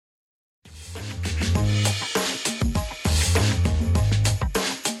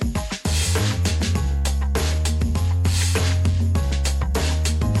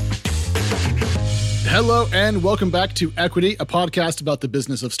Hello and welcome back to Equity, a podcast about the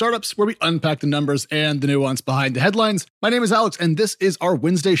business of startups where we unpack the numbers and the nuance behind the headlines. My name is Alex, and this is our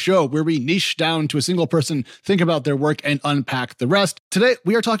Wednesday show where we niche down to a single person, think about their work, and unpack the rest. Today,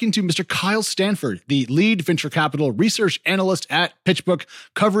 we are talking to Mr. Kyle Stanford, the lead venture capital research analyst at PitchBook,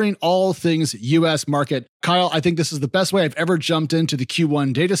 covering all things U.S. market. Kyle, I think this is the best way I've ever jumped into the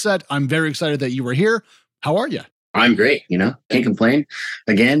Q1 dataset. I'm very excited that you were here. How are you? I'm great, can't complain.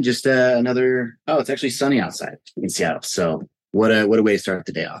 Again, just it's actually sunny outside in Seattle. So what a way to start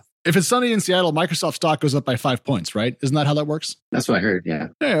the day off. If it's sunny in Seattle, Microsoft stock goes up by 5 points, right? Isn't that how that works? That's what I heard, yeah.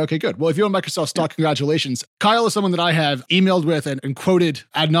 Hey, okay, good. Well, if you own Microsoft stock, congratulations. Kyle is someone that I have emailed with and quoted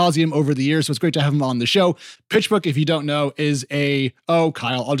ad nauseum over the years, so it's great to have him on the show. PitchBook, if you don't know, is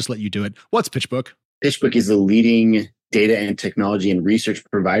Kyle, I'll just let you do it. What's PitchBook? PitchBook is the leading data and technology and research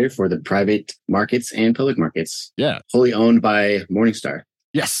provider for the private markets and public markets. Yeah. Wholly owned by Morningstar.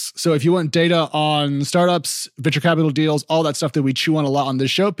 Yes. So if you want data on startups, venture capital deals, all that stuff that we chew on a lot on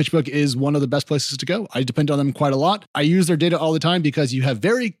this show, PitchBook is one of the best places to go. I depend on them quite a lot. I use their data all the time because you have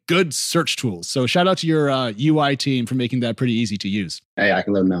very good search tools. So shout out to your UI team for making that pretty easy to use. Hey, I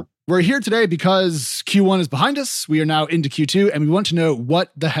can let them know. We're here today because Q1 is behind us. We are now into Q2, and we want to know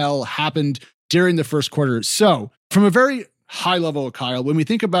what the hell happened during the first quarter. So from a very high level, Kyle, when we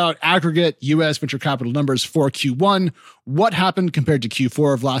think about aggregate U.S. venture capital numbers for Q1, what happened compared to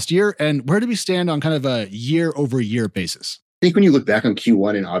Q4 of last year? And where do we stand on kind of a year-over-year basis? I think when you look back on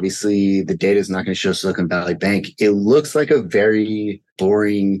Q1, and obviously the data is not going to show Silicon Valley Bank, it looks like a very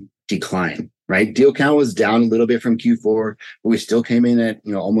boring decline, right? Deal count was down a little bit from Q4, but we still came in at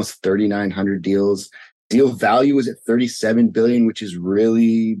almost 3,900 deals. Deal value was at $37 billion, which is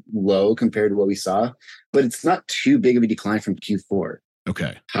really low compared to what we saw, but it's not too big of a decline from Q4.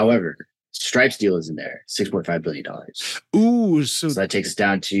 Okay. However, Stripe's deal is in there, $6.5 billion. Ooh, so that takes us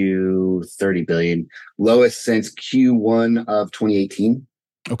down to $30 billion, lowest since Q1 of 2018.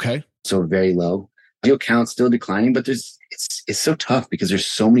 Okay. So very low. Deal count still declining, but it's so tough because there's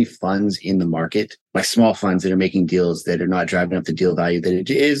so many funds in the market, like small funds that are making deals that are not driving up the deal value, that it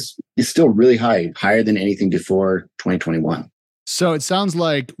is still really high, higher than anything before 2021. So it sounds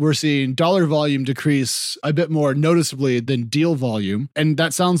like we're seeing dollar volume decrease a bit more noticeably than deal volume. And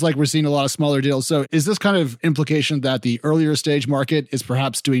that sounds like we're seeing a lot of smaller deals. So is this kind of implication that the earlier stage market is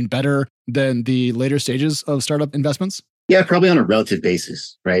perhaps doing better than the later stages of startup investments? Yeah, probably on a relative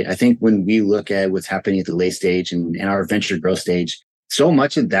basis, right? I think when we look at what's happening at the late stage and our venture growth stage, so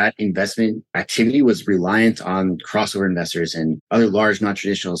much of that investment activity was reliant on crossover investors and other large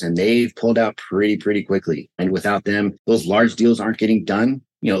non-traditionals, and they've pulled out pretty quickly. And without them, those large deals aren't getting done,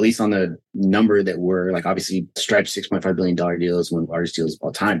 at least on the number that were like, obviously Stripe's $6.5 billion deal is one of the largest deals of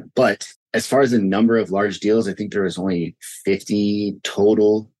all time. But as far as the number of large deals, I think there was only 50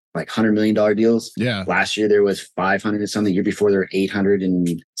 total, like $100 million deals. Yeah. Last year there was 500 and something. The year before there were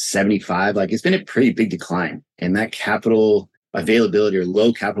 875. Like it's been a pretty big decline. And that capital availability or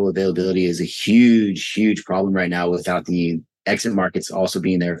low capital availability is a huge problem right now without the exit markets also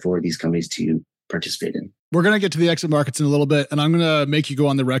being there for these companies to participate in. We're going to get to the exit markets in a little bit, and I'm going to make you go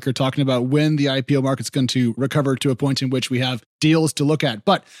on the record talking about when the IPO market's going to recover to a point in which we have deals to look at.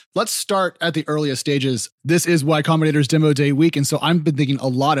 But let's start at the earliest stages. This is Y Combinator's Demo Day week, and so I've been thinking a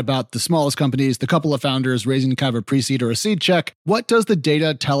lot about the smallest companies, the couple of founders raising kind of a pre-seed or a seed check. What does the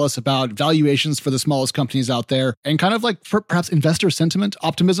data tell us about valuations for the smallest companies out there and kind of like perhaps investor sentiment,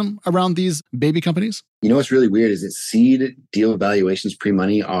 optimism around these baby companies? What's really weird is that seed deal valuations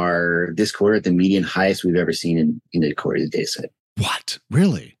pre-money are this quarter at the median highest we've ever seen in the quarterly data set. What?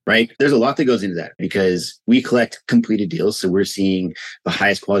 Really? Right? There's a lot that goes into that because we collect completed deals. So we're seeing the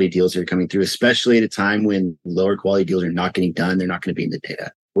highest quality deals that are coming through, especially at a time when lower quality deals are not getting done. They're not going to be in the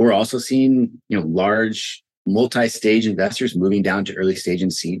data. But we're also seeing, large multi-stage investors moving down to early stage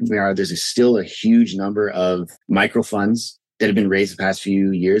and seed. There's still a huge number of micro funds that have been raised the past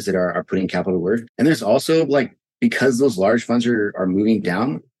few years that are putting capital to work. And there's also because those large funds are moving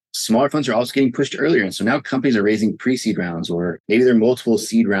down, smaller funds are also getting pushed earlier. And so now companies are raising pre-seed rounds, or maybe there are multiple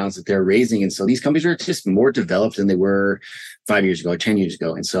seed rounds that they're raising. And so these companies are just more developed than they were 5 years ago or 10 years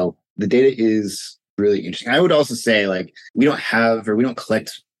ago. And so the data is really interesting. I would also say we don't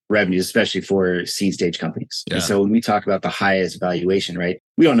collect revenues, especially for seed stage companies. Yeah. And so when we talk about the highest valuation, right,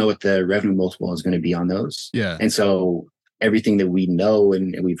 we don't know what the revenue multiple is going to be on those. Yeah. And so everything that we know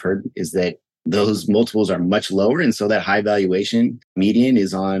and we've heard is that those multiples are much lower. And so that high valuation median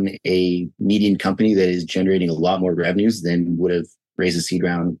is on a median company that is generating a lot more revenues than would have raised a seed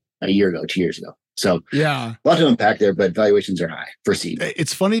round a year ago, 2 years ago. So yeah, a lot to unpack there, but valuations are high for seed.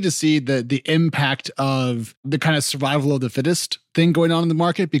 it's funny to see the impact of the kind of survival of the fittest thing going on in the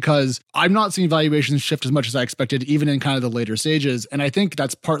market, because I'm not seeing valuations shift as much as I expected, even in kind of the later stages. And I think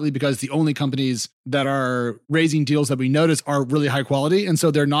that's partly because the only companies that are raising deals that we notice are really high quality. And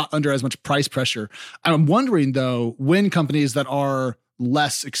so they're not under as much price pressure. I'm wondering, though, when companies that are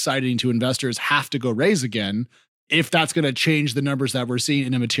less exciting to investors have to go raise again, if that's going to change the numbers that we're seeing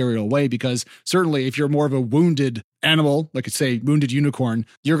in a material way. Because certainly if you're more of a wounded animal, like say wounded unicorn,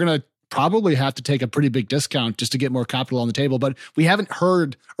 you're going to probably have to take a pretty big discount just to get more capital on the table. But we haven't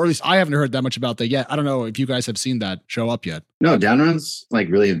heard, or at least I haven't heard that much about that yet. I don't know if you guys have seen that show up yet. No, down rounds like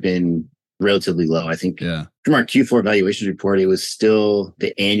really have been relatively low. I think from our Q4 valuations report, it was still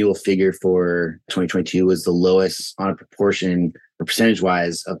the annual figure for 2022 was the lowest on a proportion or percentage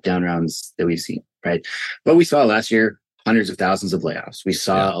wise of down rounds that we've seen. Right. But we saw last year hundreds of thousands of layoffs. We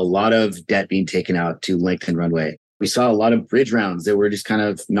saw a lot of debt being taken out to lengthen runway. We saw a lot of bridge rounds that were just kind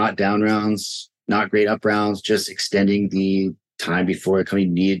of not down rounds, not great up rounds, just extending the time before a company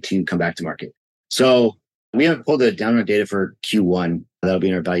needed to come back to market. So we haven't pulled the down round data for Q1. That'll be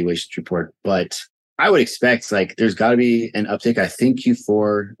in our valuations report. But I would expect like there's got to be an uptick. I think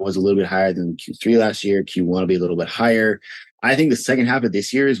Q4 was a little bit higher than Q3 last year. Q1 will be a little bit higher. I think the second half of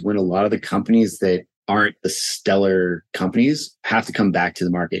this year is when a lot of the companies that aren't the stellar companies have to come back to the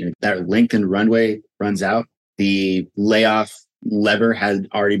market. And if that lengthened runway runs out, the layoff lever had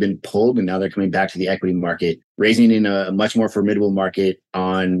already been pulled, and now they're coming back to the equity market, raising in a much more formidable market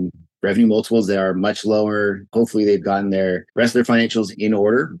on revenue multiples that are much lower. Hopefully they've gotten their rest of their financials in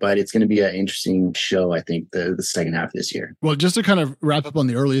order, but it's going to be an interesting show, I think, the second half of this year. Well, just to kind of wrap up on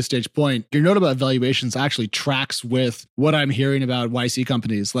the earliest stage point, your note about valuations actually tracks with what I'm hearing about YC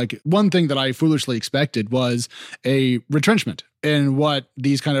companies. Like one thing that I foolishly expected was a retrenchment in what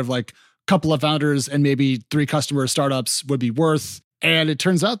these kind of like couple of founders and maybe 3 customer startups would be worth. And it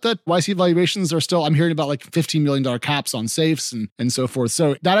turns out that YC valuations are still, I'm hearing about like $15 million caps on safes and so forth.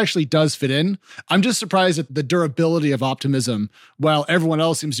 So that actually does fit in. I'm just surprised at the durability of optimism while everyone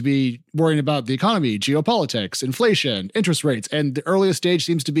else seems to be worrying about the economy, geopolitics, inflation, interest rates, and the earliest stage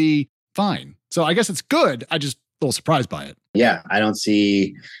seems to be fine. So I guess it's good. I just a little surprised by it. Yeah, I don't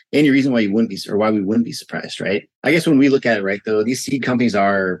see any reason why you wouldn't be, or why we wouldn't be surprised, right? I guess when we look at it, right, though, these seed companies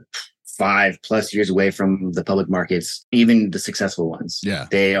are 5+ years away from the public markets, even the successful ones. Yeah.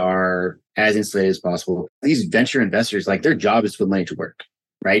 They are as insulated as possible. These venture investors, like their job is to put money to work,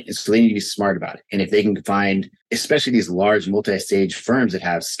 right? And so they need to be smart about it. And if they can find, especially these large multi-stage firms that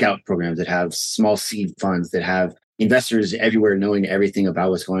have scout programs, that have small seed funds, that have investors everywhere knowing everything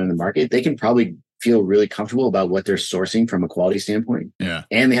about what's going on in the market, they can probably feel really comfortable about what they're sourcing from a quality standpoint. Yeah.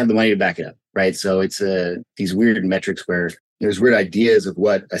 And they have the money to back it up, right? So it's these weird metrics where there's weird ideas of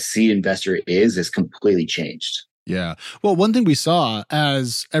what a seed investor is completely changed. Yeah. Well, one thing we saw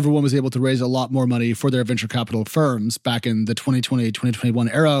as everyone was able to raise a lot more money for their venture capital firms back in the 2020, 2021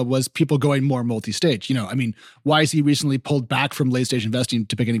 era was people going more multi-stage. You know, I mean, YC recently pulled back from late stage investing,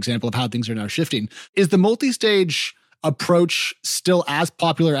 to pick an example of how things are now shifting. Is the multi-stage approach still as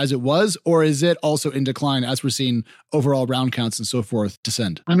popular as it was, or is it also in decline as we're seeing overall round counts and so forth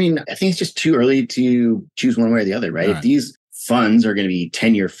descend? I mean, I think it's just too early to choose one way or the other, right? If these funds are going to be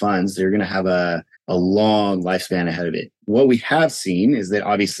 10-year funds, they're going to have a long lifespan ahead of it. What we have seen is that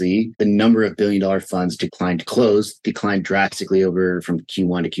obviously the number of billion-dollar funds declined drastically over from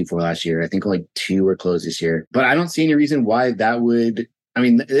Q1 to Q4 last year. I think only 2 were closed this year. But I don't see any reason why that would, I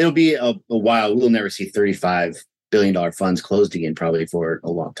mean, it'll be a while. We'll never see $35 billion funds closed again, probably for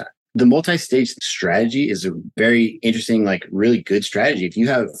a long time. The multi-stage strategy is a very interesting, like really good strategy. If you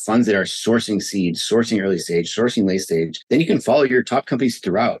have funds that are sourcing seed, sourcing early stage, sourcing late stage, then you can follow your top companies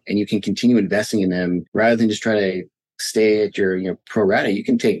throughout and you can continue investing in them rather than just try to stay at your pro rata. You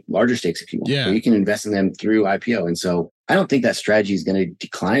can take larger stakes if you want. Or you can invest in them through IPO. And so I don't think that strategy is going to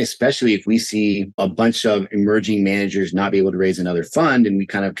decline, especially if we see a bunch of emerging managers not be able to raise another fund and we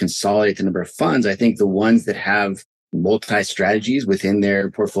kind of consolidate the number of funds. I think the ones that have multi-strategies within their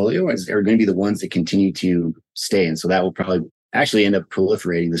portfolio are going to be the ones that continue to stay. And so that will probably actually end up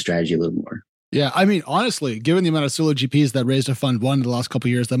proliferating the strategy a little more. Yeah, I mean, honestly, given the amount of solo GPs that raised a fund 1 in the last couple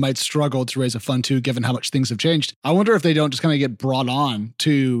of years that might struggle to raise a fund 2, given how much things have changed, I wonder if they don't just kind of get brought on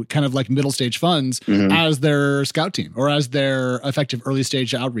to kind of like middle stage funds as their scout team or as their effective early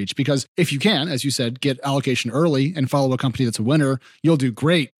stage outreach. Because if you can, as you said, get allocation early and follow a company that's a winner, you'll do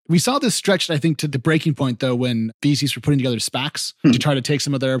great. We saw this stretched, I think, to the breaking point, though, when VCs were putting together SPACs to try to take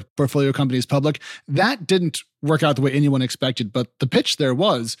some of their portfolio companies public. That didn't work out the way anyone expected, but the pitch there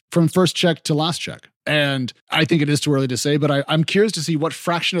was from first check to last check. And I think it is too early to say, but I'm curious to see what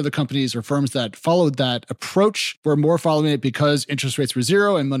fraction of the companies or firms that followed that approach were more following it because interest rates were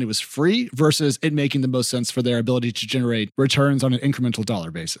zero and money was free versus it making the most sense for their ability to generate returns on an incremental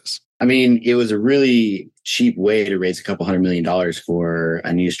dollar basis. I mean, it was a really cheap way to raise a couple $100 million for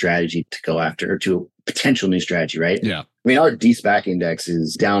a new strategy to go after, or to a potential new strategy, right? Yeah. I mean, our DSPAC index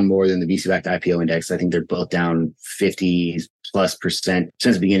is down more than the VC-backed IPO index. I think they're both down 50+% since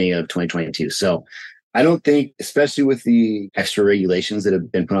the beginning of 2022. So I don't think, especially with the extra regulations that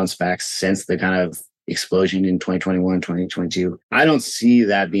have been put on SPACs since the kind of explosion in 2021, 2022, I don't see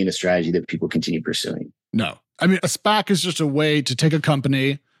that being a strategy that people continue pursuing. No. I mean, a SPAC is just a way to take a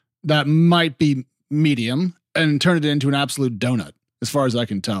company that might be medium and turn it into an absolute donut, as far as I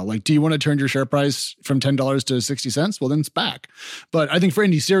can tell. Like, do you want to turn your share price from $10 to 60 cents? Well, then SPAC. But I think for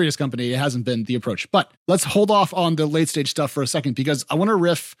any serious company, it hasn't been the approach. But let's hold off on the late stage stuff for a second, because I want to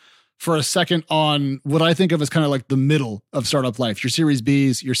riff for a second on what I think of as kind of like the middle of startup life, your Series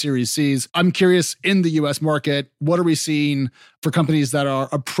Bs, your Series Cs. I'm curious, in the US market, what are we seeing for companies that are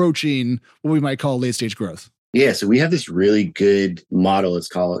approaching what we might call late stage growth? Yeah, so we have this really good model. It's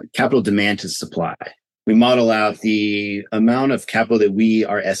called capital demand to supply. We model out the amount of capital that we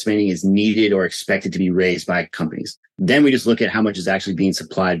are estimating is needed or expected to be raised by companies. Then we just look at how much is actually being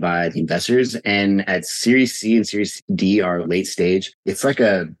supplied by the investors. And at Series C and Series D, our late stage, it's like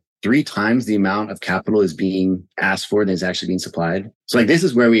 3 times the amount of capital is being asked for than is actually being supplied. So like, this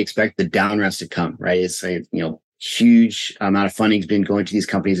is where we expect the down rounds to come, right? It's like, huge amount of funding has been going to these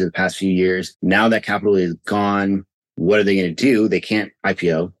companies in the past few years. Now that capital is gone, what are they going to do? They can't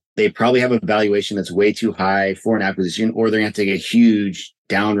IPO. They probably have a valuation that's way too high for an acquisition, or they're going to take a huge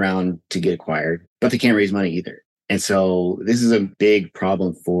down round to get acquired, but they can't raise money either. And so this is a big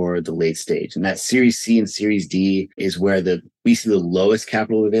problem for the late stage. And that Series C and Series D is where we see the lowest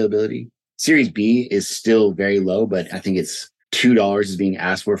capital availability. Series B is still very low, but I think it's $2 is being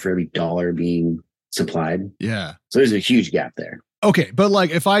asked for every dollar being supplied. Yeah. So there's a huge gap there. Okay. But like,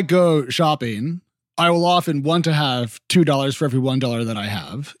 if I go shopping, I will often want to have $2 for every $1 that I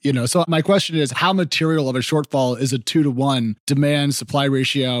have, So my question is, how material of a shortfall is a 2-to-1 demand supply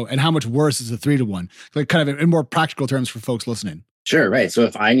ratio, and how much worse is a 3-to-1? Like, kind of in more practical terms for folks listening. Sure. Right. So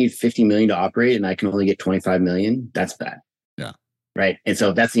if I need 50 million to operate and I can only get 25 million, that's bad. Yeah. Right. And so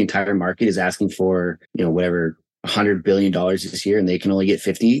if that's the entire market is asking for, whatever, $100 billion this year, and they can only get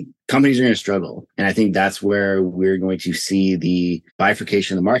 50, companies are going to struggle. And I think that's where we're going to see the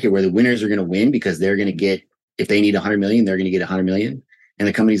bifurcation of the market, where the winners are going to win because they're going to get, if they need 100 million, they're going to get 100 million. And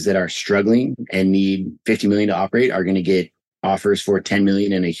the companies that are struggling and need 50 million to operate are going to get offers for 10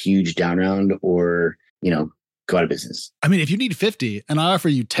 million in a huge down round, or, go out of business. I mean, if you need 50 and I offer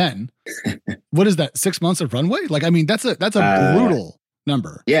you 10, what is that? 6 months of runway? Like, I mean, that's a brutal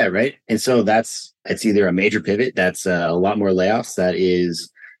number. Yeah, right. And so it's either a major pivot, that's a lot more layoffs, that is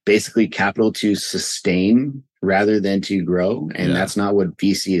basically capital to sustain rather than to grow. And that's not what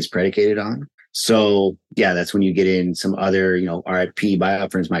VC is predicated on. So yeah, that's when you get in some other, RIP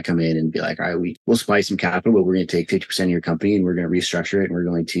buyout firms might come in and be like, all right, we'll supply some capital, but we're going to take 50% of your company and we're going to restructure it, and we're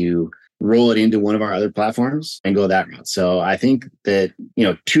going to roll it into one of our other platforms and go that route. So I think that,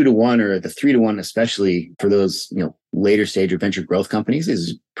 2-to-1 or the 3-to-1, especially for those, later stage or venture growth companies,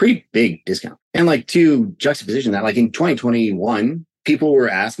 is pretty big discount. And like, to juxtaposition that, like in 2021, people were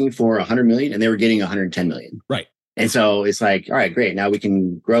asking for 100 million and they were getting 110 million. Right. And so it's like, all right, great. Now we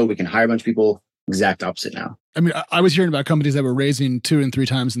can grow. We can hire a bunch of people. Exact opposite now. I mean, I was hearing about companies that were raising 2 and 3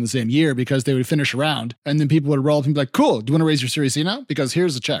 times in the same year because they would finish a round and then people would roll up and be like, cool, do you want to raise your Series C now? Because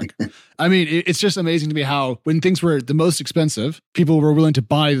here's a check. I mean, it's just amazing to me how when things were the most expensive, people were willing to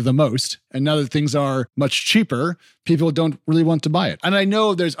buy the most. And now that things are much cheaper, people don't really want to buy it. And I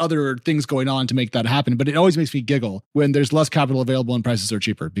know there's other things going on to make that happen, but it always makes me giggle when there's less capital available and prices are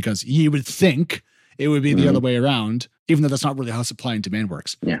cheaper, because you would think it would be the other way around, even though that's not really how supply and demand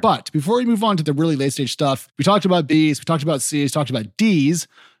works. Yeah. But before we move on to the really late stage stuff, we talked about Bs, we talked about Cs, talked about Ds.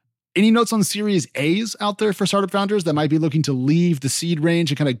 Any notes on Series As out there for startup founders that might be looking to leave the seed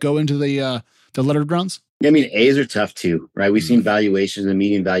range and kind of go into the lettered rounds? Yeah, I mean, A's are tough too, right? We've seen valuations, the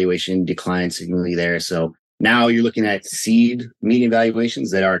median valuation decline significantly there. So now you're looking at seed median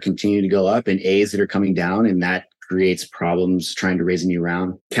valuations that are continuing to go up, and A's that are coming down, and that creates problems trying to raise a new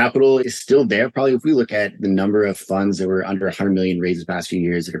round. Capital is still there. Probably if we look at the number of funds that were under 100 million raised the past few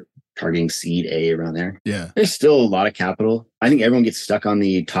years that are targeting seed A around there. Yeah. There's still a lot of capital. I think everyone gets stuck on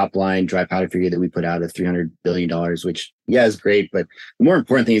the top line dry powder figure that we put out of $300 billion, which is great. But the more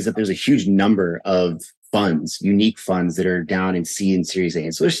important thing is that there's a huge number of funds, unique funds that are down in C and Series A.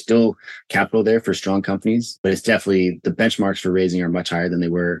 And so there's still capital there for strong companies, but it's definitely the benchmarks for raising are much higher than they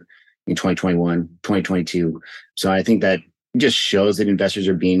were, in 2021, 2022. So I think that just shows that investors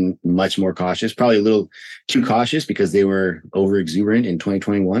are being much more cautious, probably a little too cautious because they were over exuberant in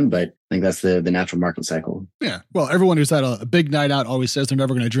 2021. But I think that's the natural market cycle. Yeah. Well, everyone who's had a big night out always says they're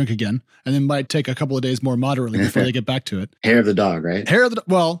never going to drink again, and then might take a couple of days more moderately before they get back to it. Hair of the dog, right?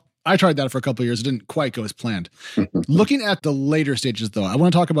 Well, I tried that for a couple of years. It didn't quite go as planned. Looking at the later stages, though, I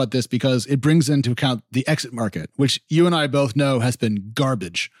want to talk about this because it brings into account the exit market, which you and I both know has been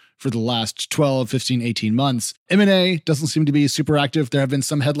garbage for the last 12, 15, 18 months. M&A doesn't seem to be super active. There have been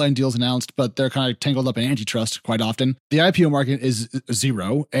some headline deals announced, but they're kind of tangled up in antitrust quite often. The IPO market is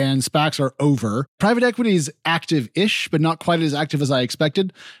zero, and SPACs are over. Private equity is active-ish, but not quite as active as I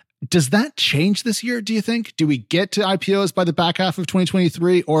expected. Does that change this year, do you think? Do we get to IPOs by the back half of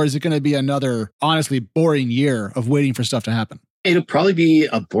 2023, or is it going to be another, honestly, boring year of waiting for stuff to happen? It'll probably be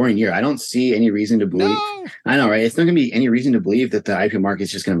a boring year. I don't see any reason to believe. No. I know, right? It's not going to be any reason to believe that the IPO market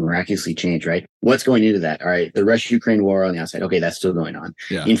is just going to miraculously change, right? What's going into that? All right. The Russia-Ukraine war on the outside. Okay. That's still going on.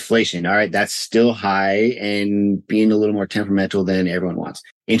 Yeah. Inflation. All right. That's still high and being a little more temperamental than everyone wants.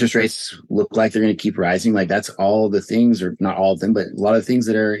 Interest rates look like they're going to keep rising. Like that's all the things, or not all of them, but a lot of things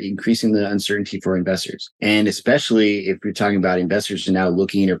that are increasing the uncertainty for investors. And especially if you're talking about investors are now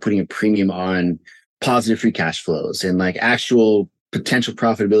looking or putting a premium on positive free cash flows and like actual potential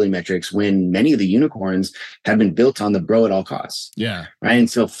profitability metrics, when many of the unicorns have been built on the grow at all costs. Yeah. Right. And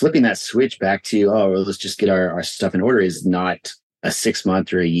so flipping that switch back to, well, let's just get our stuff in order is not a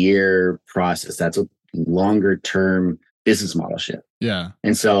 6-month or a year process. That's a longer term business model shift. Yeah.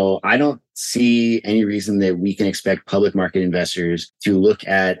 And so I don't see any reason that we can expect public market investors to look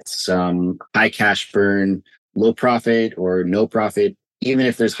at some high cash burn, low profit or no profit, even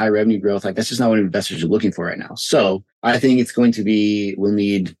if there's high revenue growth. Like that's just not what investors are looking for right now. So I think it's going to be, we'll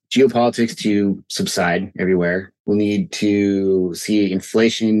need geopolitics to subside everywhere. We'll need to see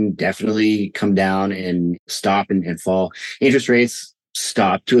inflation definitely come down and stop and fall. Interest rates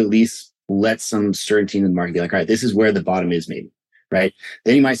stop to at least let some certainty in the market be like, all right, this is where the bottom is maybe, right?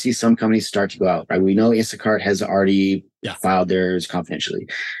 Then you might see some companies start to go out, right? We know Instacart has already filed theirs confidentially.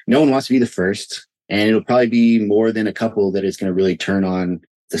 No one wants to be the first, and it'll probably be more than a couple that is going to really turn on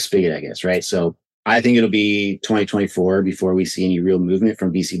the spigot, I guess, right? So I think it'll be 2024 before we see any real movement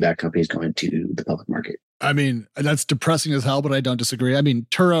from VC-backed companies going to the public market. I mean, that's depressing as hell, but I don't disagree. I mean,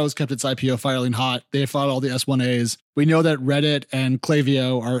 Turo's kept its IPO filing hot. They filed all the S1As. We know that Reddit and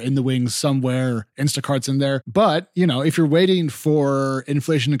Klaviyo are in the wings somewhere. Instacart's in there. But, you know, if you're waiting for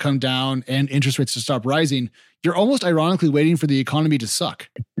inflation to come down and interest rates to stop rising, you're almost ironically waiting for the economy to suck,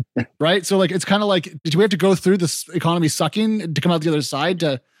 right? So like, it's kind of like, did we have to go through this economy sucking to come out the other side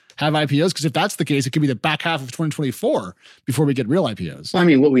to have IPOs? Because if that's the case, it could be the back half of 2024 before we get real IPOs. Well, I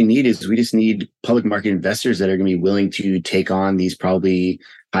mean, what we need is we just need public market investors that are going to be willing to take on these probably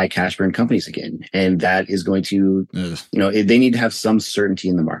high cash burn companies again. And that is going to, you know, they need to have some certainty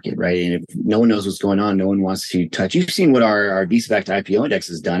in the market, right? And if no one knows what's going on, no one wants to touch. You've seen what our VC-backed IPO index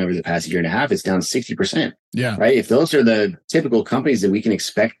has done over the past year and a half. It's down 60%. Yeah. Right. If those are the typical companies that we can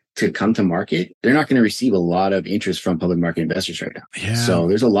expect to come to market, they're not going to receive a lot of interest from public market investors right now. Yeah. So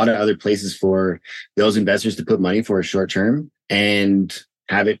there's a lot of other places for those investors to put money for a short term and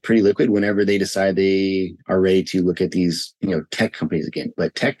have it pretty liquid whenever they decide they are ready to look at these, you know, tech companies again.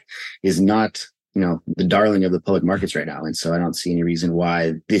 But tech is not, you know, the darling of the public markets right now. And so I don't see any reason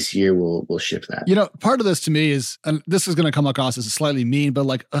why this year will shift that. You know, part of this to me is, and this is going to come across as slightly mean, but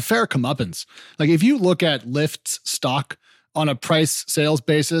like a fair comeuppance. Like if you look at Lyft's stock on a price sales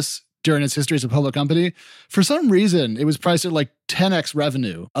basis during its history as a public company, for some reason, it was priced at like 10x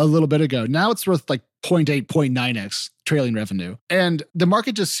revenue a little bit ago. Now it's worth like 0.8, 0.9x trailing revenue. And the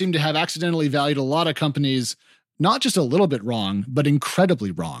market just seemed to have accidentally valued a lot of companies, not just a little bit wrong, but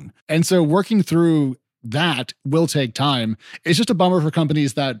incredibly wrong. And so working through that will take time. It's just a bummer for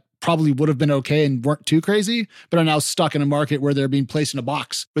companies that probably would have been okay and weren't too crazy, but are now stuck in a market where they're being placed in a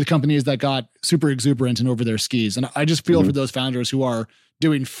box with companies that got super exuberant and over their skis. And I just feel for those founders who are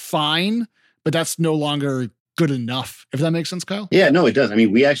doing fine, but that's no longer good enough. If that makes sense, Kyle? Yeah, no, it does. I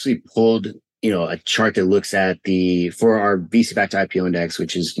mean, we actually pulled, you know, a chart that looks at for our VC-backed IPO index,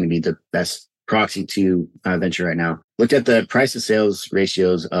 which is going to be the best proxy to venture right now, looked at the price to sales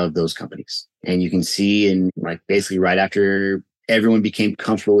ratios of those companies. And you can see in like basically right after everyone became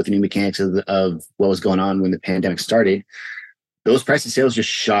comfortable with the new mechanics of what was going on when the pandemic started, those price to sales just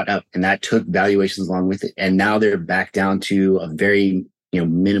shot up, and that took valuations along with it. And now they're back down to a very, you know,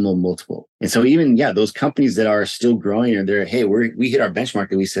 minimal multiple. And so even, those companies that are still growing or they're, hey, we hit our benchmark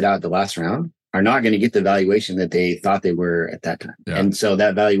that we set out at the last round, are not going to get the valuation that they thought they were at that time. Yeah. And so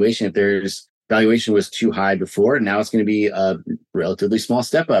that valuation, if there's valuation was too high before. Now it's going to be a relatively small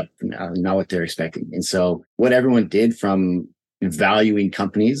step up, not what they're expecting. And so what everyone did from valuing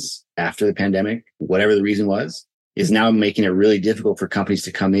companies after the pandemic, whatever the reason was, is now making it really difficult for companies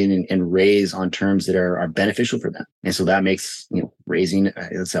to come in and raise on terms that are beneficial for them. And so that makes, raising,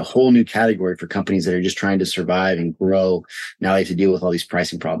 it's a whole new category for companies that are just trying to survive and grow. Now they have to deal with all these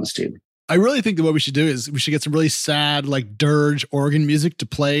pricing problems too. I really think that what we should do is we should get some really sad, like dirge organ music to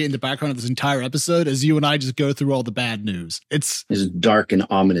play in the background of this entire episode as you and I just go through all the bad news. It's dark and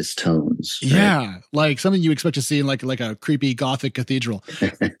ominous tones. Right? Yeah, like something you expect to see in like a creepy Gothic cathedral.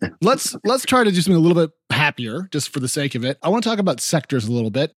 Let's try to do something a little bit happier, just for the sake of it. I want to talk about sectors a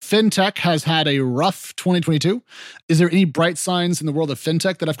little bit. FinTech has had a rough 2022. Is there any bright signs in the world of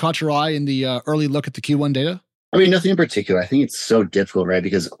FinTech that have caught your eye in the early look at the Q1 data? I mean, nothing in particular. I think it's so difficult, right?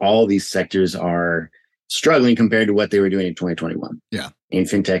 Because all these sectors are struggling compared to what they were doing in 2021. Yeah. In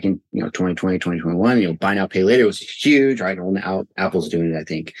FinTech in 2020, 2021, buy now, pay later was huge, right? Only Apple's doing it, I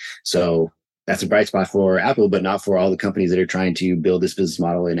think. So that's a bright spot for Apple, but not for all the companies that are trying to build this business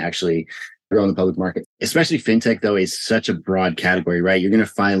model and actually grow in the public market. Especially FinTech, though, is such a broad category, right? You're going to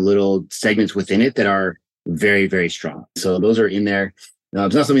find little segments within it that are very, very strong. So those are in there.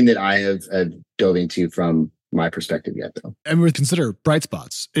 It's not something that I have dove into from my perspective yet, though. And we would consider bright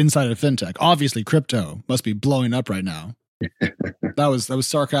spots inside of FinTech. Obviously, crypto must be blowing up right now. That was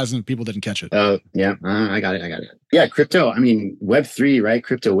sarcasm. People didn't catch it. Oh, yeah. I got it. Yeah, crypto. I mean, Web3, right?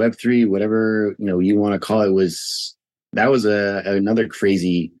 Crypto, Web3, whatever, you want to call it, was another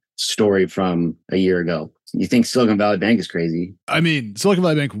crazy story from a year ago. You think Silicon Valley Bank is crazy? I mean, Silicon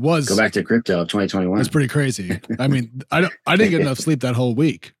Valley Bank was... Go back to crypto of 2021. It's pretty crazy. I mean, I didn't get enough sleep that whole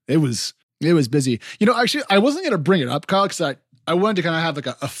week. It was busy. Actually, I wasn't going to bring it up, Kyle, because I wanted to kind of have like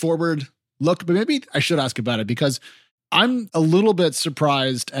a forward look, but maybe I should ask about it because I'm a little bit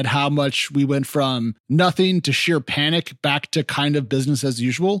surprised at how much we went from nothing to sheer panic back to kind of business as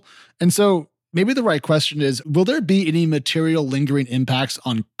usual. And so maybe the right question is, will there be any material lingering impacts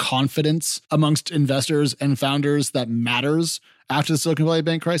on confidence amongst investors and founders that matters after the Silicon Valley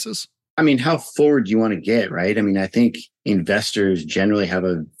Bank crisis? I mean, how forward do you want to get, right? I mean, I think investors generally have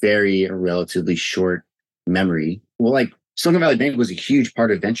a relatively short memory. Well, like Silicon Valley Bank was a huge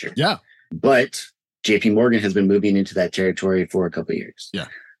part of venture. Yeah. But JP Morgan has been moving into that territory for a couple of years. Yeah.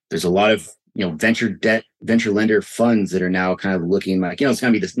 There's a lot of, venture debt, venture lender funds that are now kind of looking like, it's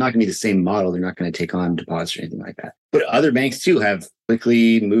going to be not going to be the same model. They're not going to take on deposits or anything like that. But other banks too have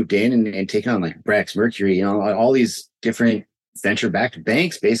quickly moved in and taken on like Brex, Mercury, all these different venture-backed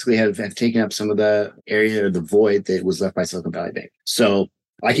banks basically have taken up some of the area or the void that was left by Silicon Valley Bank. So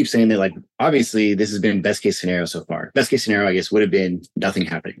I keep saying that, like, obviously this has been best case scenario so far. Best case scenario, I guess, would have been nothing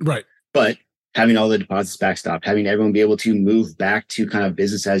happening. Right. But having all the deposits backstopped, having everyone be able to move back to kind of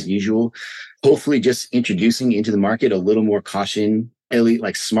business as usual, hopefully just introducing into the market a little more caution,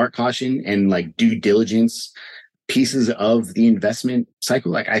 like smart caution and like due diligence pieces of the investment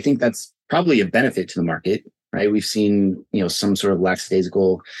cycle. Like, I think that's probably a benefit to the market. Right. We've seen, some sort of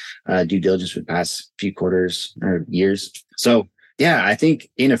lackadaisical due diligence for the past few quarters or years. So, yeah, I think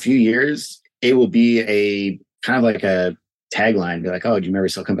in a few years, it will be a kind of like a tagline. Be like, oh, do you remember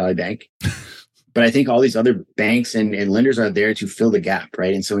Silicon Valley Bank? But I think all these other banks and lenders are there to fill the gap.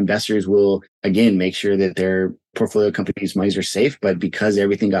 Right. And so investors will, again, make sure that their portfolio companies' monies are safe. But because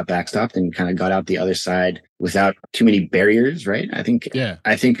everything got backstopped and kind of got out the other side without too many barriers, right? I think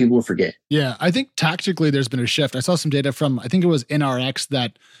people will forget. Yeah, I think tactically there's been a shift. I saw some data from, I think it was NRX,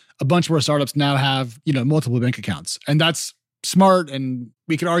 that a bunch more startups now have, multiple bank accounts. And that's smart, and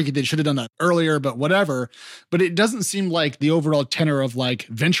we could argue they should have done that earlier, but whatever. But it doesn't seem like the overall tenor of like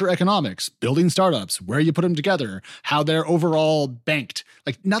venture economics, building startups, where you put them together, how they're overall banked.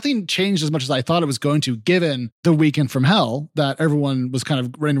 Like nothing changed as much as I thought it was going to, given the weekend from hell that everyone was kind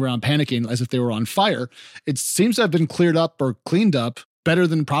of running around panicking as if they were on fire. It seems to have been cleared up or cleaned up better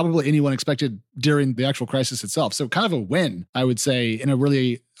than probably anyone expected during the actual crisis itself. So kind of a win, I would say, in a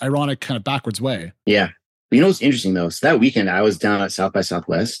really ironic kind of backwards way. Yeah. What's interesting though? So that weekend I was down at South by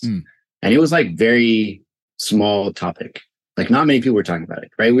Southwest and it was like very small topic. Like not many people were talking about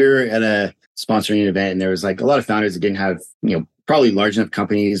it, right? We were at a sponsoring event and there was like a lot of founders that didn't have, probably large enough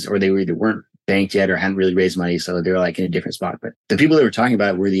companies, or they either weren't banked yet or hadn't really raised money. So they were like in a different spot. But the people that were talking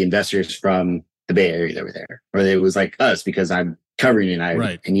about it were the investors from the Bay Area that were there, or it was like us because I'm covering it and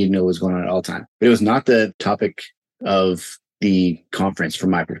I need to know what's going on at all time. But it was not the topic of the conference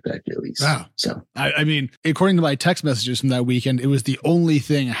from my perspective, at least. Wow. So, I mean, according to my text messages from that weekend, it was the only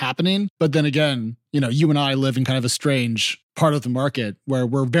thing happening. But then again, you and I live in kind of a strange part of the market where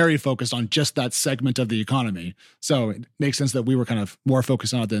we're very focused on just that segment of the economy. So it makes sense that we were kind of more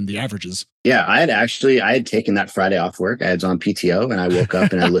focused on it than the averages. Yeah, I had taken that Friday off work. I was on PTO and I woke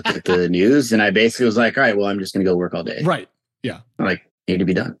up and I looked at the news and I basically was like, all right, well, I'm just going to go work all day. Right. Yeah. I'm like, need to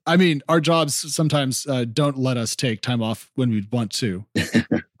be done. I mean, our jobs sometimes don't let us take time off when we want to,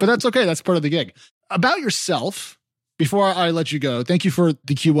 but that's okay. That's part of the gig. About yourself, before I let you go, thank you for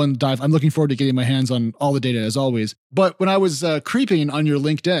the Q1 dive. I'm looking forward to getting my hands on all the data as always. But when I was creeping on your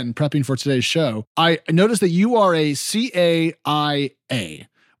LinkedIn, prepping for today's show, I noticed that you are a CAIA,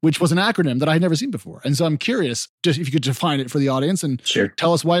 which was an acronym that I had never seen before. And so I'm curious, just if you could define it for the audience and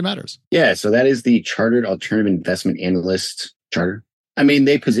tell us why it matters. Yeah, so that is the Chartered Alternative Investment Analyst Charter. I mean,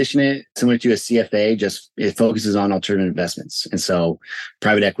 they position it similar to a CFA, just it focuses on alternative investments. And so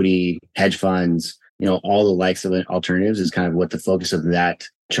private equity, hedge funds, all the likes of alternatives is kind of what the focus of that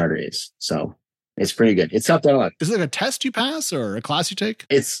charter is. So it's pretty good. It's helped out a lot. Is it like a test you pass or a class you take?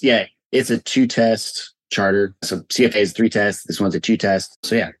 It's a 2-test charter. So CFA is 3 tests. This one's a 2 test.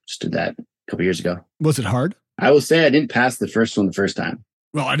 So yeah, just did that a couple years ago. Was it hard? I will say I didn't pass the first one the first time.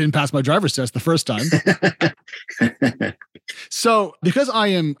 Well, I didn't pass my driver's test the first time. So because I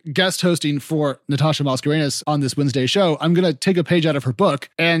am guest hosting for Natasha Mascarenhas on this Wednesday show, I'm going to take a page out of her book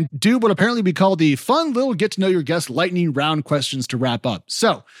and do what apparently we call the fun little get to know your guest lightning round questions to wrap up.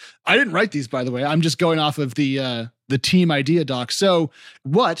 So I didn't write these, by the way. I'm just going off of the team idea doc. So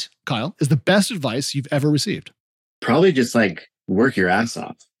what, Kyle, is the best advice you've ever received? Probably just like work your ass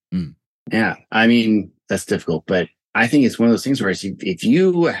off. Yeah. I mean, that's difficult, but I think it's one of those things where if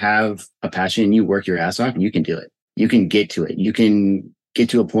you have a passion and you work your ass off, you can do it. You can get to it. You can get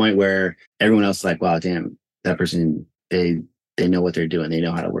to a point where everyone else is like, wow, damn, that person, they know what they're doing. They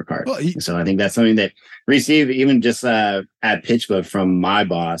know how to work hard. Well, so I think that's something that received even just at PitchBook from my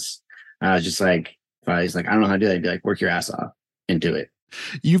boss. I was just like, he's like, I don't know how to do that. I'd be like, work your ass off and do it.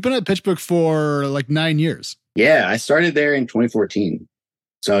 You've been at PitchBook for like 9 years. Yeah, I started there in 2014.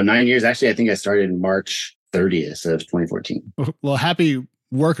 So 9 years. Actually, I think I started March 30th of 2014. Well, happy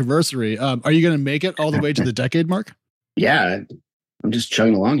work anniversary. Are you going to make it all the way to the decade mark? Yeah, I'm just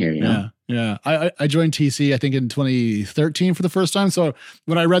chugging along here, Yeah. I joined TC, I think in 2013 for the first time. So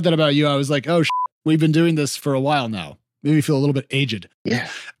when I read that about you, I was like, oh, we've been doing this for a while now. Made me feel a little bit aged. Yeah.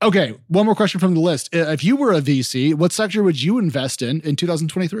 Okay. One more question from the list. If you were a VC, what sector would you invest in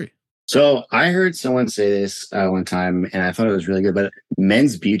 2023? So I heard someone say this one time and I thought it was really good, but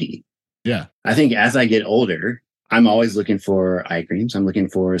men's beauty. Yeah. I think as I get older, I'm always looking for eye creams. I'm looking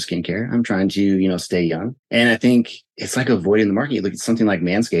for skincare. I'm trying to, stay young. And I think it's like avoiding the market. You look at something like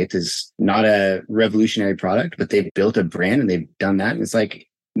Manscaped is not a revolutionary product, but they've built a brand and they've done that. And it's like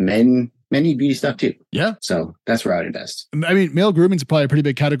men need beauty stuff too. Yeah. So that's where I would invest. I mean, male grooming is probably a pretty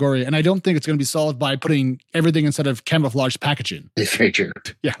big category. And I don't think it's going to be solved by putting everything instead of camouflage packaging. It's very true.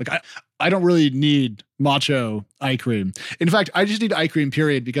 Yeah. Like I don't really need macho eye cream. In fact, I just need eye cream,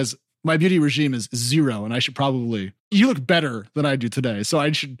 period, because my beauty regime is 0, and I should probably. You look better than I do today, so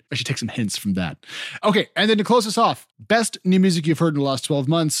I should take some hints from that. Okay, and then to close us off, best new music you've heard in the last 12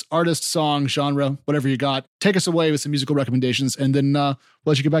 months, artist, song, genre, whatever you got. Take us away with some musical recommendations, and then we'll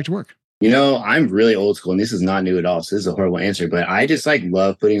let you get back to work. I'm really old school, and this is not new at all, so this is a horrible answer, but I just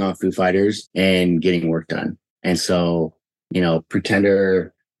love putting on Foo Fighters and getting work done. And so,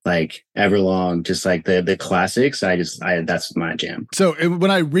 Pretender, Everlong, just the classics. That's my jam. So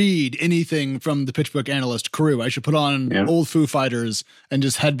when I read anything from the PitchBook analyst crew, I should put on old Foo Fighters and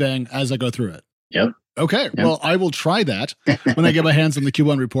just headbang as I go through it. Yep. Okay, well, I will try that when I get my hands on the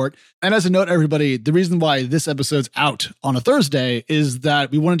Q1 report. And as a note, everybody, the reason why this episode's out on a Thursday is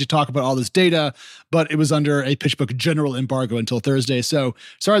that we wanted to talk about all this data, but it was under a PitchBook general embargo until Thursday. So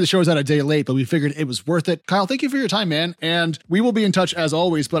sorry the show was out a day late, but we figured it was worth it. Kyle, thank you for your time, man. And we will be in touch as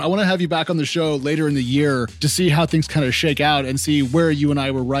always, but I want to have you back on the show later in the year to see how things kind of shake out and see where you and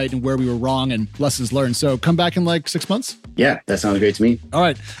I were right and where we were wrong and lessons learned. So come back in 6 months? Yeah, that sounds great to me. All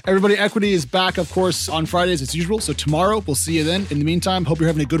right, everybody, Equity is back, of course, on Fridays as usual. So tomorrow, we'll see you then. In the meantime, hope you're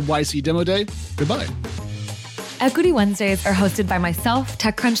having a good YC demo day. Goodbye. Equity Wednesdays are hosted by myself,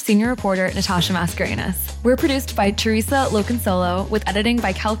 TechCrunch senior reporter Natasha Mascarenhas. We're produced by Teresa Loconsolo with editing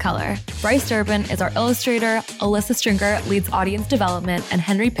by Kel Keller. Bryce Durbin is our illustrator, Alyssa Stringer leads audience development, and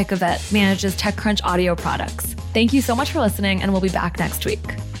Henry Pickavet manages TechCrunch audio products. Thank you so much for listening, and we'll be back next week.